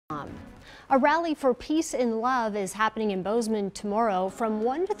A rally for peace and love is happening in Bozeman tomorrow from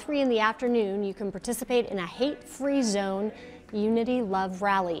 1 to 3 in the afternoon. You can participate in a hate-free zone Unity Love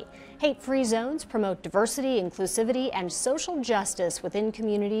Rally. Hate-free zones promote diversity, inclusivity, and social justice within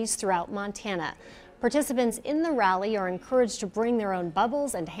communities throughout Montana. Participants in the rally are encouraged to bring their own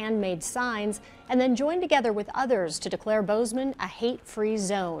bubbles and handmade signs and then join together with others to declare Bozeman a hate-free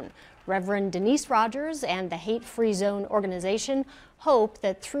zone. Reverend Denise Rogers and the Hate-Free Zone organization hope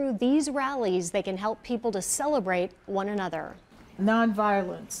that through these rallies they can help people to celebrate one another.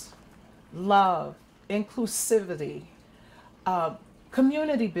 Nonviolence, love, inclusivity,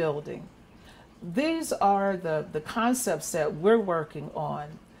 community building. These are the concepts that we're working on.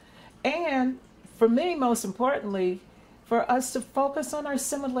 And for me, most importantly, for us to focus on our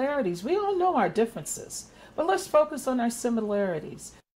similarities. We all know our differences, but let's focus on our similarities.